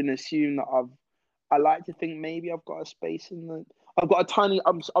to even assume that I like to think maybe I've got a space in the, I've got a tiny,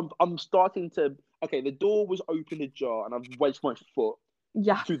 I'm starting to, okay, the door was open ajar and I've wedged my foot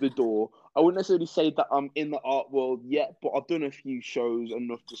through the door. I wouldn't necessarily say that I'm in the art world yet, but I've done a few shows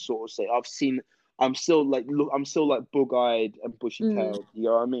enough to sort of say I'm still like bug-eyed and bushy-tailed. You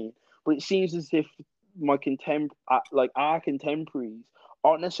know what I mean? But it seems as if our contemporaries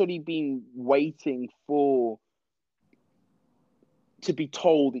aren't necessarily being waiting to be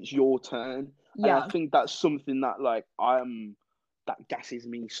told it's your turn. And I think that's something that like that gasses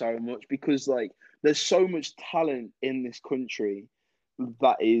me so much, because like there's so much talent in this country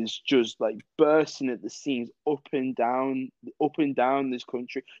that is just like bursting at the seams up and down this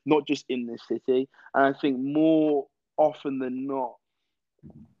country, not just in this city. And I think more often than not,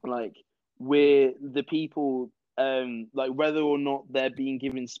 like we're the people, like whether or not they're being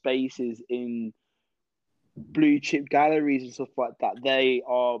given spaces in blue chip galleries and stuff like that,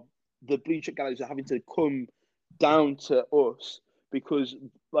 the blue chip galleries are having to come down to us, because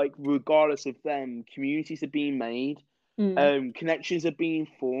like regardless of them, communities are being made, connections are being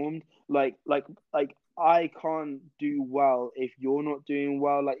formed. Like I can't do well if you're not doing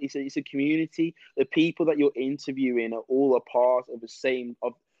well. Like it's a community. The people that you're interviewing are all a part of the same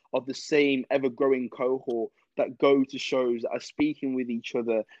ever growing cohort that go to shows, that are speaking with each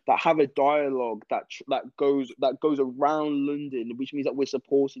other, that have a dialogue that goes around London, which means that we're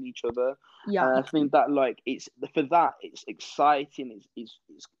supporting each other. And I think that like it's exciting.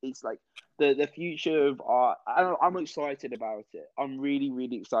 It's like the future of art. I'm excited about it. I'm really,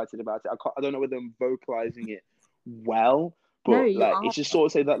 really excited about it. I don't know whether I'm vocalizing it well, but it's just sort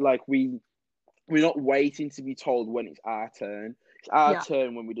of say that like we're not waiting to be told when it's our turn. It's our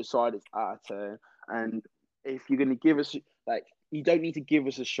turn when we decide it's our turn. And if you're going to give us, like, you don't need to give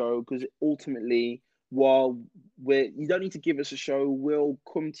us a show, because ultimately while you don't need to give us a show. We'll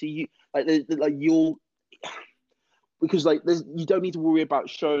come to you, like you'll, because like you don't need to worry about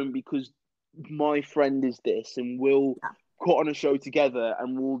showing because my friend is this, and we'll put on a show together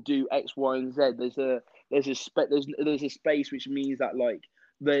and we'll do X, Y, and Z. There's a space, which means that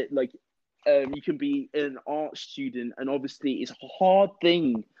you can be an art student, and obviously it's a hard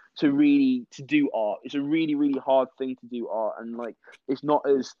thing to do art. It's a really, really hard thing to do art, and like it's not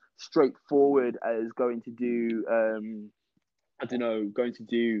as straightforward as going to do I don't know, going to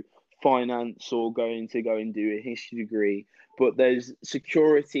do finance or going to go and do a history degree. But there's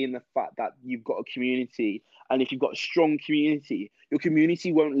security in the fact that you've got a community, and if you've got a strong community, your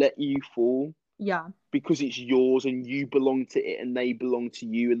community won't let you fall. Yeah. Because it's yours and you belong to it and they belong to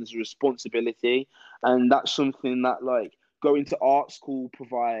you, and there's a responsibility. And that's something that like going to art school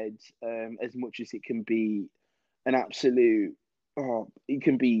provides, as much as it can be an absolute it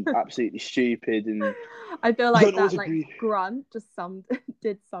can be absolutely stupid, and I feel you like don't always that like agree. grunt just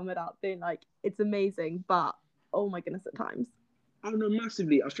did sum it up, being like, it's amazing, but oh my goodness, at times. I don't know,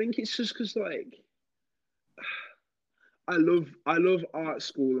 massively. I think it's just because like I love art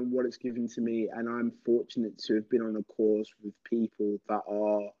school and what it's given to me, and I'm fortunate to have been on a course with people that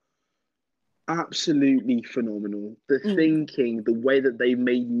are absolutely phenomenal. The thinking, the way that they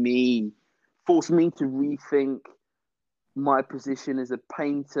forced me to rethink my position as a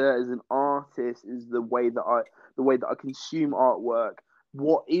painter, as an artist, is the way that I consume artwork.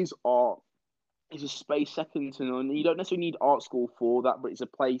 What is art is a space second to none. You don't necessarily need art school for that, but it's a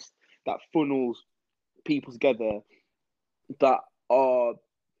place that funnels people together that are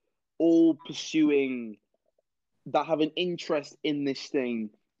all pursuing, that have an interest in this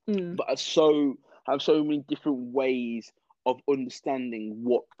thing, but have so many different ways of understanding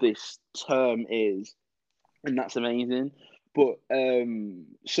what this term is, and that's amazing. But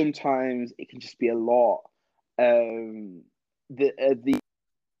sometimes it can just be a lot. The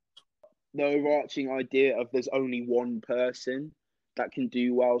overarching idea of there's only one person that can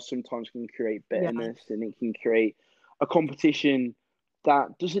do well sometimes can create bitterness, and it can create a competition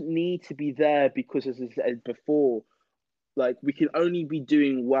that doesn't need to be there, because, as I said before, like we can only be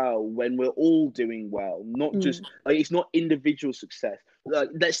doing well when we're all doing well, not just like it's not individual success. Like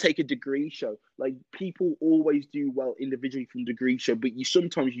let's take a degree show. Like people always do well individually from degree show, but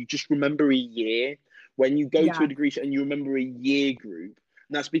sometimes you just remember a year when you go to a degree show and you remember a year group.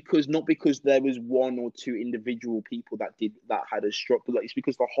 And that's not because there was one or two individual people that had a stroke, but like it's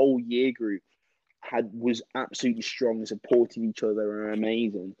because the whole year group was absolutely strong and supported each other and are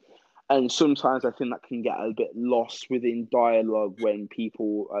amazing. And sometimes I think that can get a bit lost within dialogue when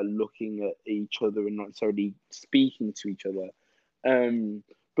people are looking at each other and not necessarily speaking to each other.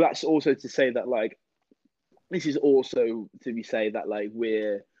 But that's also to say that like this is also to be say that like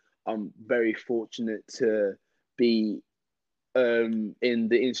we're very fortunate to be in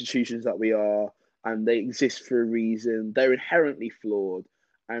the institutions that we are, and they exist for a reason. They're inherently flawed,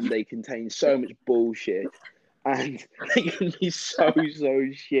 and they contain so much bullshit, and they can be so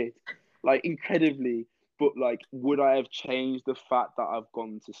shit, like incredibly. But like, would I have changed the fact that I've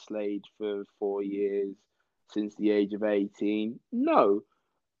gone to Slade for 4 years since the age of 18? No.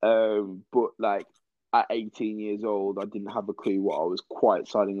 But like at 18 years old, I didn't have a clue what I was quite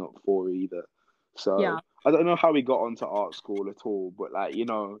signing up for either. So I don't know how we got onto art school at all, but like, you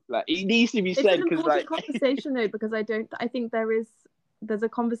know, like it needs to be said, because it's an important conversation though, because I think there's a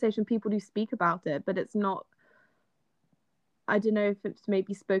conversation, people do speak about it, but it's not, I don't know if it's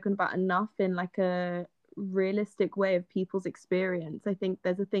maybe spoken about enough in like a realistic way of people's experience. I think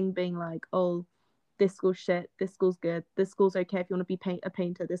there's a thing being like, oh, this school's shit, this school's good, this school's okay if you want to be a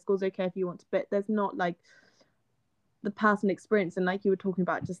painter, this school's okay if you want to, but there's not like the personal experience, and like you were talking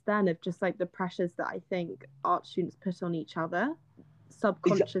about just then, of just like the pressures that I think art students put on each other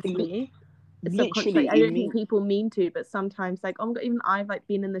subconsciously. Literally, I don't think people mean to, but sometimes like, oh my God, even I've like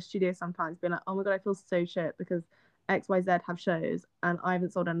been in the studio sometimes being like, oh my God, I feel so shit because XYZ have shows and I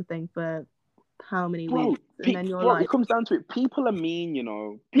haven't sold anything for how many weeks, and then you're like, it comes down to it. People are mean, you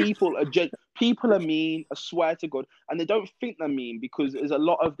know. People are mean. I swear to God, and they don't think they're mean because there's a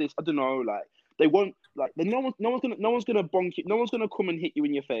lot of this. I don't know, like they won't like. No one's gonna bonk you. No one's gonna come and hit you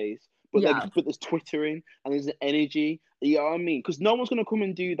in your face. But but there's twittering and there's an energy. You know what I mean? Because no one's gonna come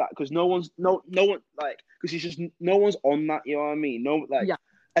and do that because no one like because it's just no one's on that. You know what I mean? No, like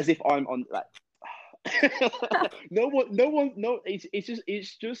as if I'm on like.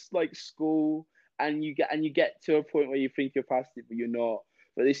 It's just like school, and you get to a point where you think you're past it, but you're not.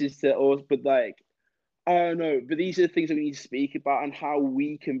 But this is but like I don't know, but these are the things that we need to speak about and how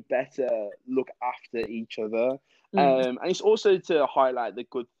we can better look after each other And it's also to highlight the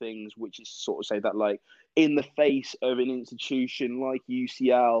good things, which is sort of say that, like, in the face of an institution like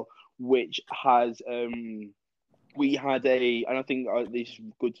UCL, which has, we had and I think this is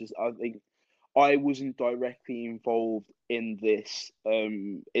good to, I think I wasn't directly involved in this,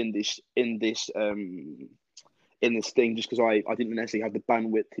 in this thing, just because I didn't necessarily have the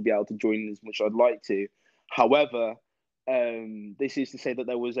bandwidth to be able to join as much as I'd like to. However, this is to say that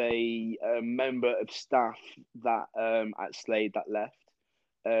there was a member of staff that at Slade that left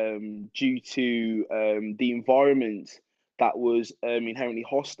due to the environment that was inherently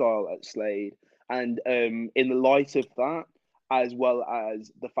hostile at Slade, and in the light of that, as well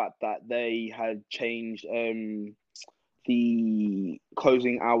as the fact that they had changed the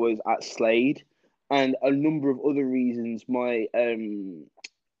closing hours at Slade, and a number of other reasons, my and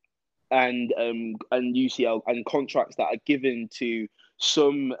UCL and contracts that are given to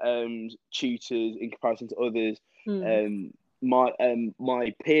some tutors in comparison to others.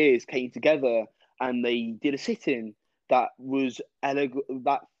 My peers came together and they did a sit-in that was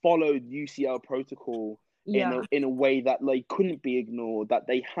that followed UCL protocol in a way that, like, couldn't be ignored, that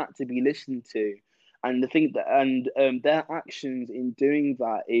they had to be listened to. And the thing that, and their actions in doing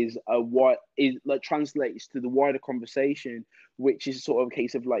that is what is, like, translates to the wider conversation, which is sort of a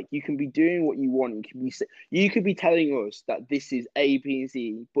case of, like, you can be doing what you want. You could be telling us that this is A, B, and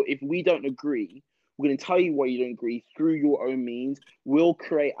Z, but if we don't agree, we're going to tell you why you don't agree through your own means. We'll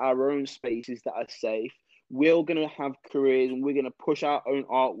create our own spaces that are safe. We're going to have careers, and we're going to push our own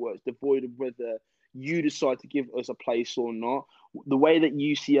artworks, devoid of whether you decide to give us a place or not. The way that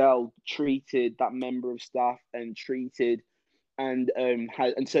UCL treated that member of staff and treated and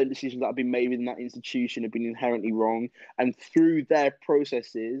certain decisions that have been made within that institution have been inherently wrong. And through their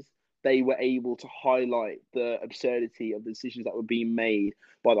processes, they were able to highlight the absurdity of the decisions that were being made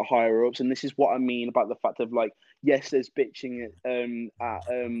by the higher ups. And this is what I mean about the fact of, like, yes, there's bitching at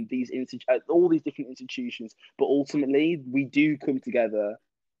all these different institutions, but ultimately we do come together.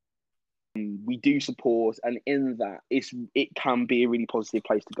 We do support, and in that, it can be a really positive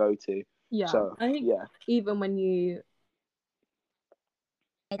place to go to. Yeah, so I think even when you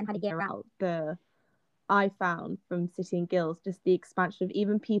and how to get out, I found from City and Guilds just the expansion of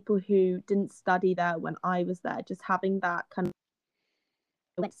even people who didn't study there when I was there, just having that kind of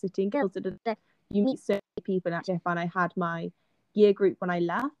went to City and Guilds. You meet so many people, and actually I found I had my year group when I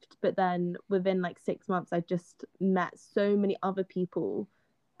left, but then within like 6 months I just met so many other people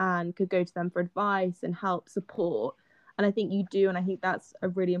and could go to them for advice and help support. And I think you do, and I think that's a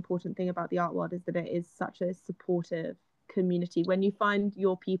really important thing about the art world, is that it is such a supportive community. When you find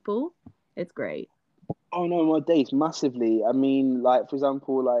your people, it's great. Oh no, my days, massively. I mean, like, for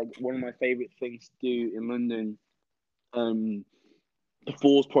example, like, one of my favorite things to do in London, the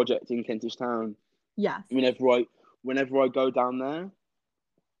Falls Project in Kentish Town. Yes. Whenever I go down there,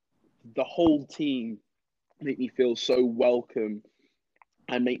 the whole team make me feel so welcome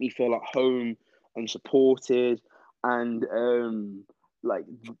and make me feel at home and supported, and like,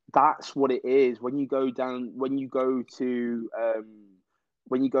 that's what it is when you go to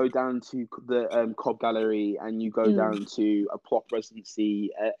the Cobb Gallery, and you go down to a plot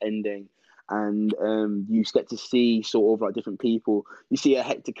residency ending, and you get to see sort of like different people. You see a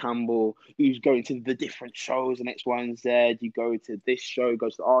Hector Campbell who's going to the different shows and X, Y, and Z. You go to this show, go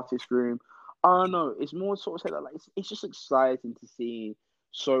to the artist room. I don't know. It's more sort of say that, like, it's just exciting to see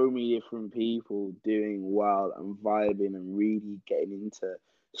so many different people doing well and vibing and really getting into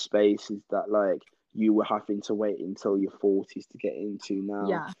spaces that, like, you were having to wait until your 40s to get into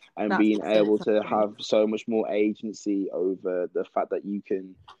now, and being able to have so much more agency over the fact that you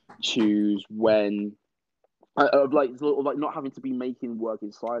can choose when, like not having to be making work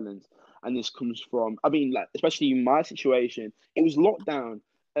in silence. And this comes from, I mean, like, especially in my situation, it was lockdown.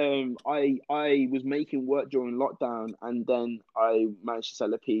 I was making work during lockdown, and then I managed to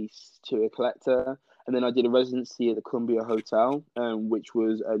sell a piece to a collector, and then I did a residency at the Columbia Hotel, which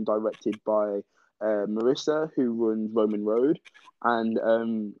was directed by Marissa, who runs Roman Road, and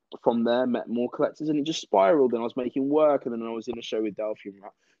from there met more collectors, and it just spiraled. And I was making work, and then I was in a show with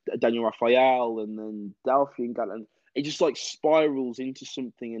Daniel Raphael, and then Delphi and Galan. It just, like, spirals into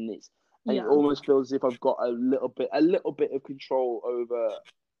something, and it almost feels as if I've got a little bit of control over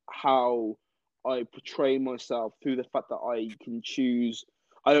how I portray myself, through the fact that I can choose.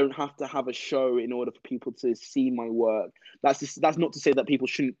 I don't have to have a show in order for people to see my work. That's not to say that people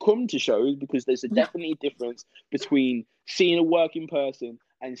shouldn't come to shows, because there's definitely a difference between seeing a work in person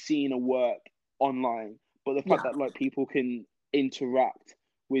and seeing a work online. But the fact that, like, people can interact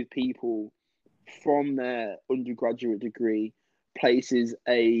with people from their undergraduate degree places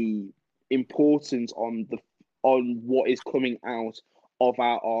a importance on on what is coming out of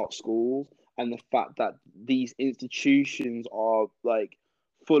our art schools, and the fact that these institutions are like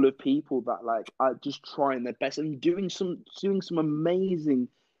full of people that like are just trying their best and doing some amazing,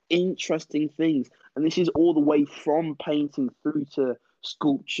 interesting things. And this is all the way from painting through to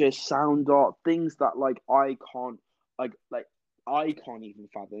sculpture, sound art, things that like I can't I can't even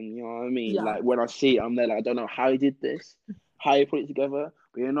fathom. You know what I mean? Yeah. Like when I see it, I'm there like, I don't know how he did this, how he put it together.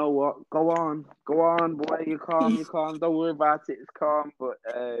 But you know what? Go on, boy. You're calm. Don't worry about it. It's calm. But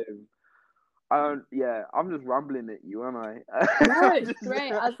I'm just rambling at you, aren't I? No, it's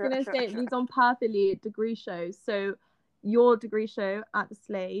great. I was gonna say it leads on perfectly. Degree shows. So your degree show at the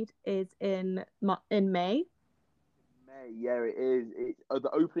Slade is in May. Yeah, it is.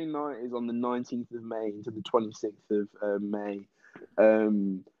 The opening night is on the 19th of May to the 26th of May.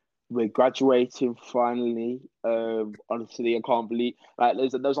 We're graduating finally. Honestly, I can't believe like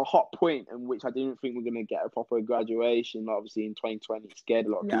there's a hot point in which I didn't think we're gonna get a proper graduation. Obviously, in 2020, it scared a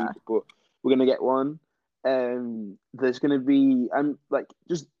lot of people, but we're gonna get one. There's gonna be like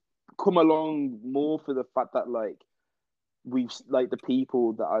just come along more for the fact that like we've like the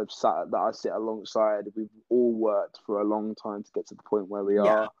people that I sit alongside. We've all worked for a long time to get to the point where we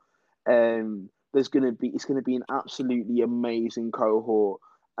are. It's gonna be an absolutely amazing cohort,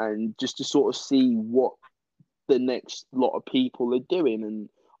 and just to sort of see what the next lot of people are doing. And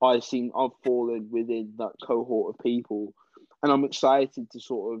I've fallen within that cohort of people, and I'm excited to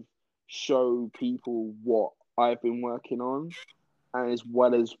sort of show people what I've been working on, and as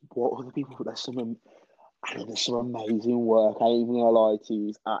well as what other people. There's some amazing work. I ain't even gonna lie to you.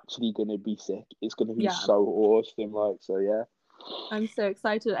 It's actually gonna be sick. It's gonna be so awesome. Like, so yeah. I'm so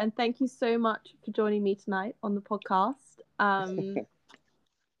excited, and thank you so much for joining me tonight on the podcast.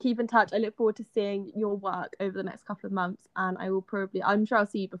 Keep in touch. I look forward to seeing your work over the next couple of months, and I'm sure I'll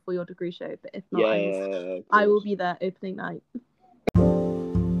see you before your degree show, but if not, I will be there opening night.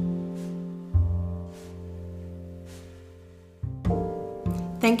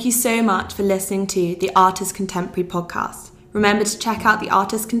 Thank you so much for listening to the Artist Contemporary podcast. Remember to check out the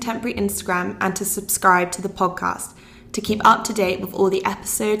Artist Contemporary Instagram and to subscribe to the podcast to keep up to date with all the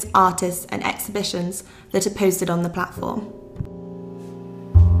episodes, artists, and exhibitions that are posted on the platform.